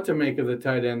what to make of the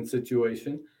tight end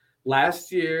situation. Last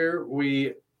year,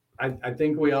 I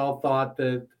think we all thought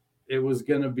that it was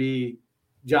going to be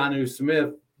Jonnu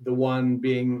Smith, the one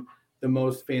being the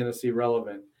most fantasy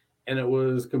relevant, and it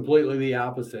was completely the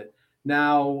opposite.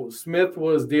 Now, Smith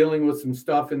was dealing with some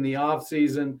stuff in the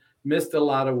offseason, missed a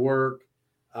lot of work.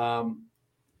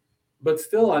 But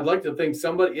still, I'd like to think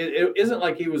it isn't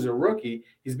like he was a rookie.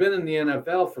 He's been in the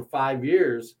NFL for 5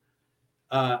 years.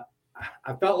 I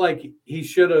felt like he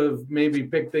should have maybe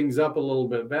picked things up a little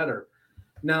bit better.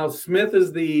 Now, Smith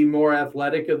is the more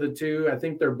athletic of the two. I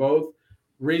think they're both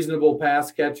reasonable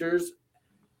pass catchers.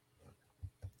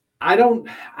 I don't,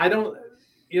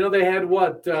 they had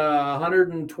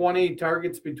 120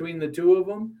 targets between the two of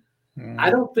them.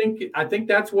 I think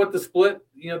that's what the split,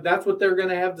 that's what they're going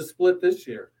to have the split this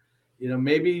year.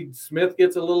 Maybe Smith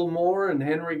gets a little more and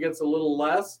Henry gets a little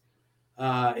less.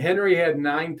 Henry had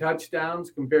 9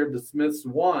 touchdowns compared to Smith's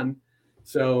 1.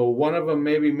 So one of them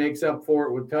maybe makes up for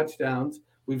it with touchdowns.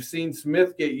 We've seen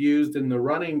Smith get used in the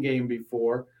running game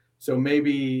before. So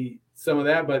maybe some of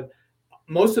that, but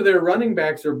most of their running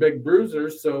backs are big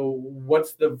bruisers. So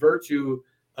what's the virtue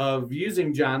of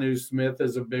using Jonnu Smith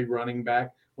as a big running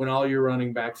back when all your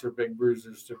running backs are big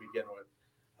bruisers to begin with?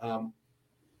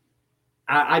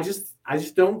 I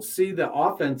just don't see the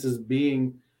offense as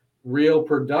being real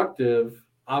productive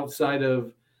outside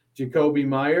of Jacoby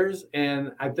Myers.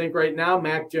 And I think right now,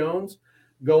 Mac Jones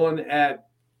going at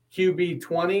QB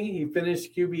 20, he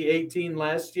finished QB 18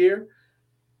 last year.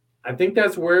 I think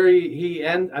that's where he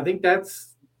ends. I think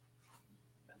that's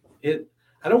it.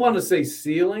 I don't want to say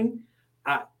ceiling.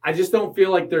 I just don't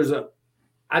feel like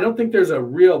I don't think there's a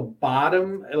real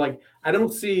bottom. Like, I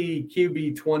don't see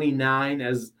QB 29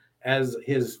 as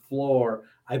his floor.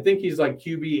 I think he's like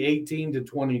QB 18 to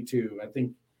 22. I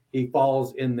think he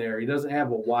falls in there. He doesn't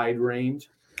have a wide range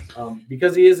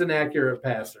because he is an accurate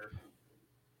passer.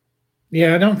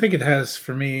 Yeah, I don't think it has,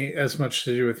 for me, as much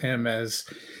to do with him as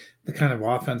the kind of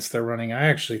offense they're running. I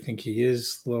actually think he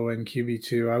is low in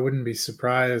QB2. I wouldn't be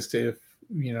surprised if,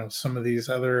 some of these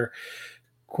other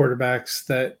quarterbacks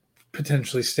that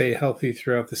potentially stay healthy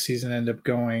throughout the season end up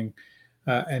going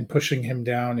and pushing him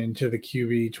down into the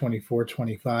QB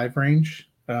 24-25 range.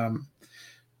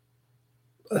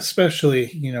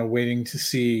 Especially, waiting to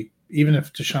see, even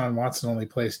if Deshaun Watson only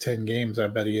plays 10 games, I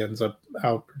bet he ends up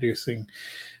outproducing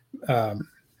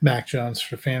Mac Jones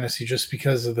for fantasy just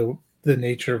because of the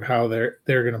nature of how they're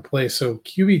going to play. So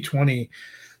QB 20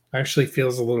 actually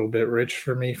feels a little bit rich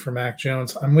for me for Mac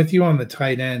Jones. I'm with you on the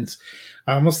tight ends.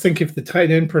 I almost think if the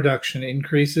tight end production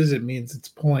increases, it means it's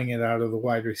pulling it out of the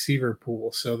wide receiver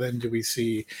pool. So then do we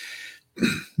see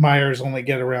Myers only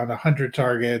get around 100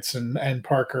 targets and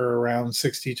Parker around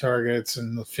 60 targets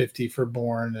and 50 for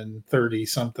Bourne and 30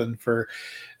 something for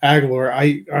Aguilar?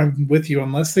 I'm with you.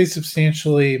 Unless they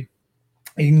substantially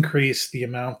increase the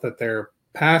amount that they're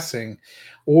passing,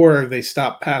 or they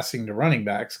stop passing to running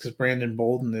backs, because Brandon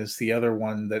Bolden is the other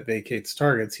one that vacates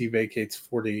targets. He vacates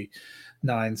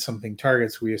 49 something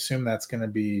targets. We assume that's going to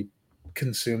be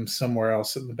consumed somewhere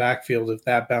else in the backfield. If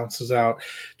that bounces out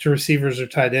to receivers or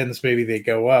tight ends, maybe they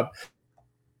go up.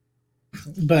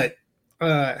 But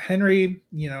Henry,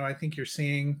 I think you're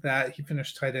seeing that he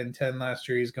finished tight end 10 last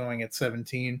year. He's going at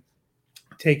 17,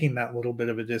 taking that little bit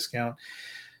of a discount.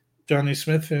 Jonnu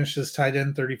Smith finishes tight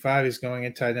end 35. He's going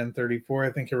at tight end 34.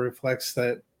 I think it reflects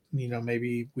that,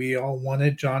 maybe we all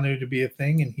wanted Jonnu to be a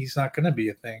thing, and he's not going to be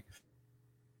a thing.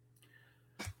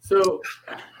 So,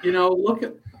 I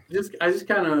just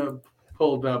kind of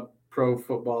pulled up Pro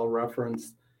Football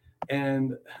Reference,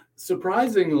 and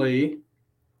surprisingly,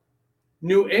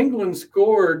 New England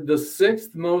scored the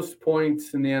 6th most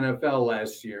points in the NFL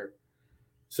last year.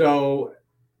 So,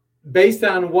 based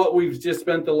on what we've just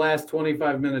spent the last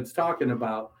 25 minutes talking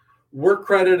about, we're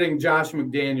crediting Josh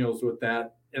McDaniels with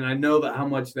that, and I know that how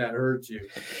much that hurts you.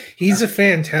 He's a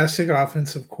fantastic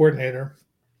offensive coordinator.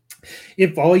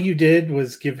 If all you did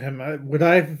was give him what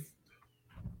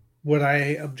I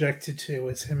objected to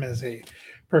is him as a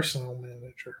personal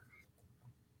manager.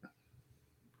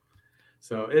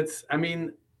 So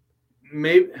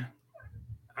maybe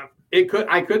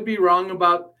I could be wrong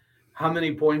about how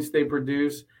many points they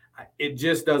produce. It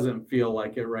just doesn't feel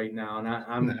like it right now,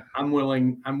 and I'm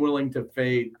willing to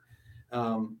fade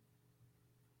the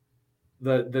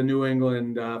New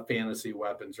England fantasy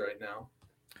weapons right now.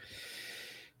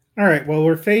 All right. Well,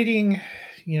 we're fading.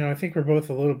 I think we're both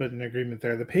a little bit in agreement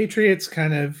there. The Patriots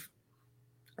kind of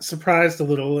surprised a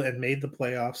little and made the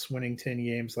playoffs, winning 10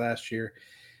 games last year.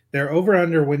 Their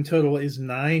over-under win total is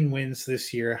 9 wins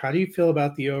this year. How do you feel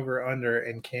about the over-under,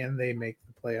 and can they make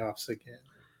the playoffs again?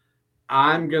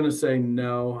 I'm going to say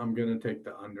no. I'm going to take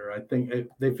the under. I think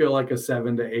they feel like a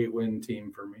 7 to 8 win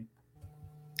team for me.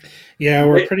 Yeah,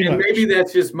 we're pretty much. Maybe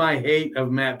that's just my hate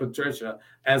of Matt Patricia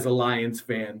as a Lions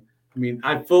fan. I mean,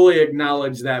 I fully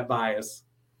acknowledge that bias.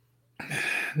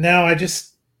 No,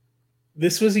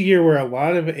 this was a year where a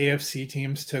lot of AFC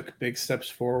teams took big steps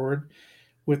forward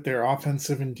with their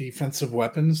offensive and defensive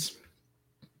weapons.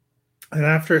 And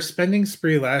after a spending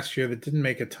spree last year that didn't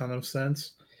make a ton of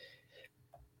sense,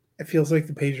 it feels like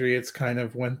the Patriots kind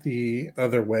of went the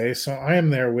other way. So I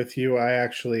am there with you. I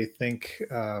actually think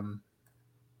I'm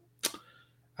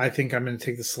going to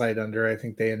take the slight under. I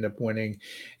think they end up winning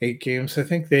 8 games. I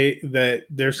think that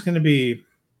there's going to be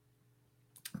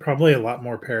Probably a lot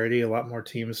more parity, a lot more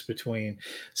teams between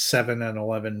 7 and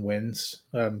 11 wins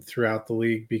throughout the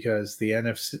league because the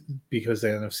NFC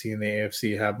and the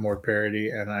AFC have more parity,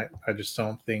 and I just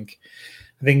don't think.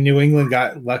 I think New England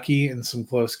got lucky in some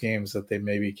close games that they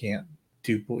maybe can't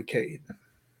duplicate.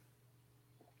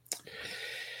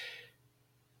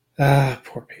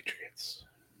 Poor Patriots.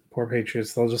 Poor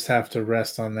Patriots. They'll just have to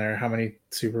rest on their, how many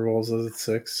Super Bowls is it?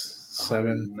 6,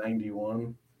 7?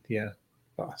 91. Yeah,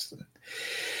 Boston.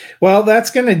 Well, that's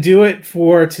going to do it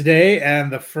for today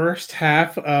and the first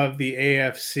half of the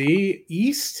AFC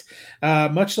East.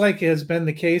 Much like has been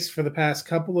the case for the past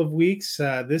couple of weeks,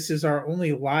 this is our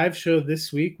only live show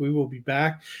this week. We will be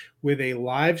back with a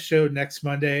live show next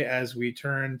Monday as we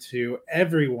turn to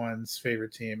everyone's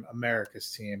favorite team,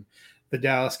 America's team, the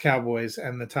Dallas Cowboys,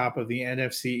 and the top of the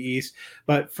NFC East.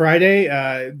 But Friday,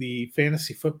 the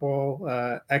Fantasy Football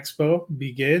Expo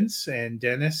begins, and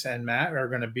Dennis and Matt are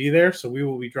going to be there. So we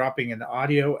will be dropping an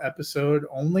audio episode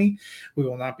only. We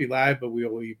will not be live, but we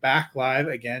will be back live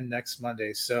again next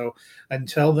Monday. So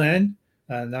until then,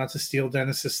 not to steal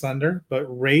Dennis's thunder, but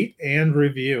rate and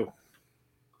review.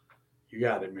 You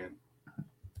got it, man.